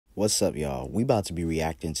What's up, y'all? We about to be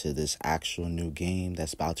reacting to this actual new game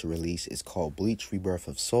that's about to release. It's called Bleach Rebirth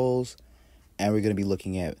of Souls, and we're going to be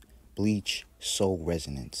looking at Bleach Soul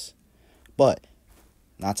Resonance. But,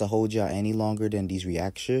 not to hold y'all any longer than these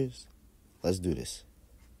reactions, let's do this.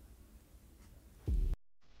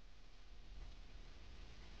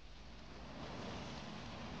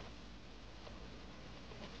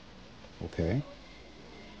 Okay.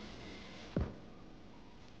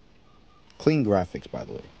 Clean graphics, by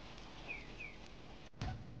the way.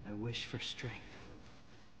 I wish for strength.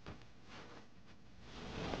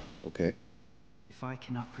 Okay. If I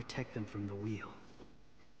cannot protect them from the wheel,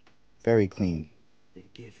 Very clean. they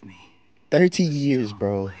give me 13 years,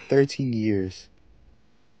 bro. 13 years.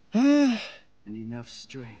 and enough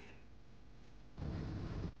strength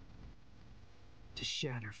to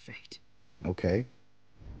shatter fate. Okay.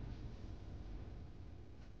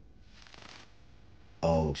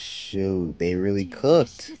 Oh, shoot. They really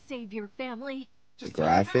cooked. To save your family, The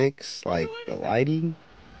graphics, like the lighting.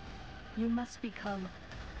 you must become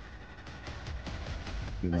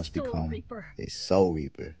You must Soul become Reaper. a Soul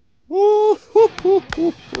Reaper. Woo!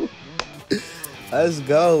 Let's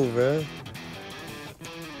go, bro.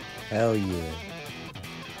 Hell yeah.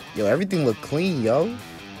 Yo, everything look clean, yo.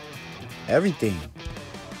 Everything.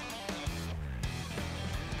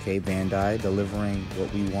 Okay, Bandai delivering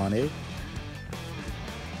what we wanted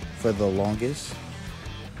for the longest.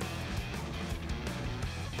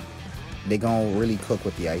 They gonna really cook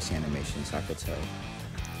with the ice animations, I could tell.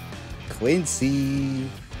 Quincy.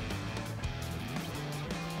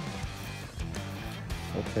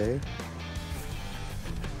 Okay.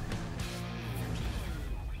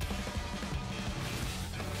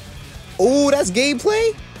 Oh, that's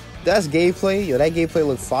gameplay? That's gameplay? Yo, that gameplay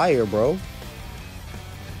look fire, bro.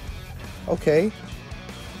 Okay.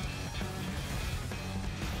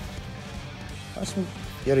 That's some...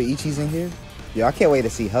 Yo, the Ichi's in here? Yo, I can't wait to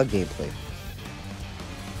see her gameplay.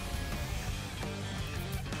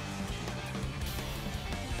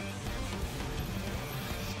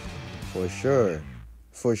 For sure.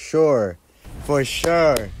 For sure. For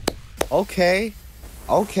sure. Okay.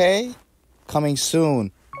 Okay. Coming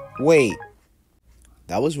soon. Wait.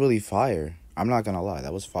 That was really fire. I'm not gonna lie.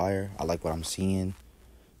 That was fire. I like what I'm seeing.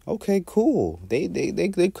 Okay, cool. They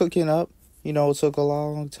cooking up. You know, it took a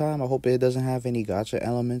long time. I hope it doesn't have any gacha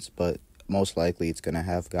elements, but most likely it's gonna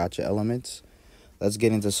have gacha elements. Let's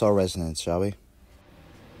get into Soul Resonance, shall we?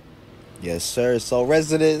 Yes, sir. Soul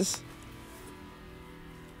Resonance.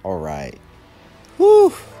 All right.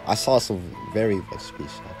 Whew. I saw some very like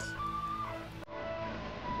screenshots.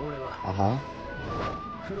 Uh-huh.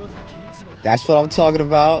 That's what I'm talking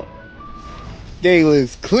about. Game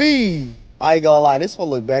looks clean. I ain't gonna lie. This one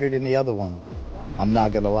look better than the other one. I'm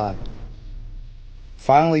not gonna lie.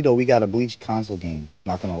 Finally, though, we got a Bleach console game.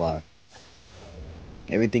 Not gonna lie.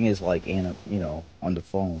 Everything is like, on the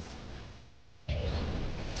phone.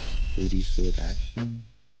 3D swift action.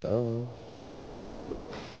 Duh. Yo,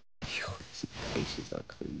 these faces are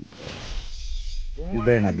clean, bro. This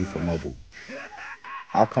better not be for mobile.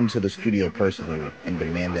 I'll come to the studio personally and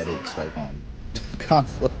demand that it's like on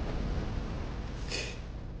console.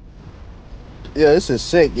 Yeah, this is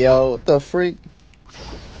sick, yo. What the freak?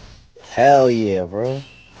 Hell yeah, bro.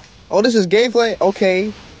 Oh, this is gameplay?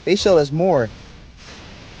 Okay. They showed us more.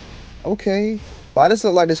 Okay. Why does it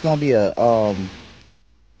look like it's gonna be a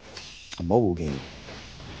mobile game?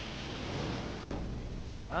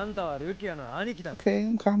 Okay,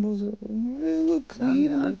 them combos they look clean.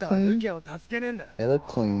 They look clean. They look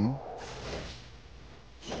clean.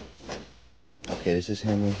 Okay, this is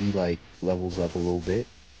him when he like levels up a little bit.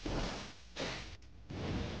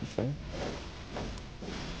 Okay.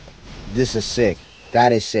 This is sick.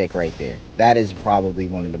 That is sick right there. That is probably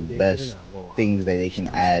one of the best things that they can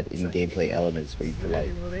add in gameplay elements for you to like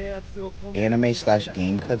anime slash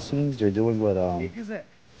game cutscenes. They're doing what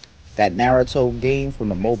that Naruto game from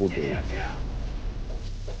the mobile did.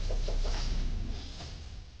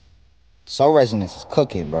 Soul Resonance is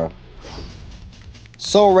cooking, bro.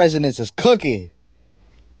 Soul Resonance is cooking.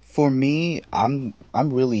 For me, I'm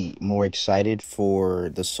really more excited for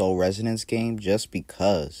the Soul Resonance game just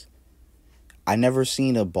because I never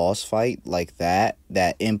seen a boss fight like that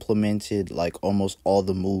implemented like almost all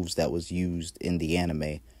the moves that was used in the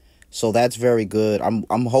anime. So that's very good. I'm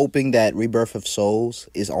hoping that Rebirth of Souls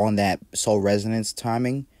is on that Soul Resonance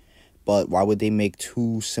timing, but why would they make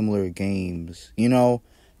two similar games, you know?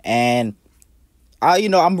 And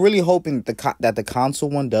I'm really hoping that the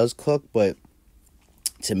console one does cook, but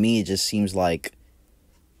to me it just seems like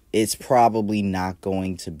it's probably not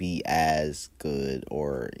going to be as good,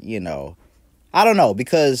 or I don't know,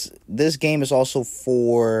 because this game is also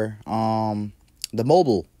for the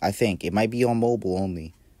mobile. I think it might be on mobile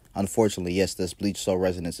only. Unfortunately, yes, this Bleach Soul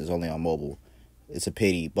Resonance is only on mobile. It's a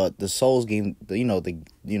pity, but the Souls game,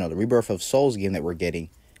 the Rebirth of Souls game that we're getting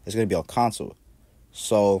is going to be on console.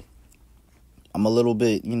 So I'm a little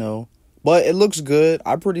bit, but it looks good.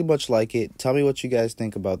 I pretty much like it. Tell me what you guys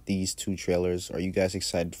think about these two trailers. Are you guys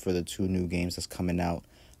excited for the two new games that's coming out?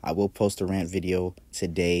 I will post a rant video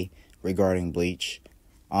today regarding Bleach,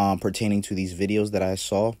 pertaining to these videos that I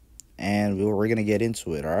saw, and we're going to get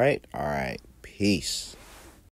into it. All right. Peace.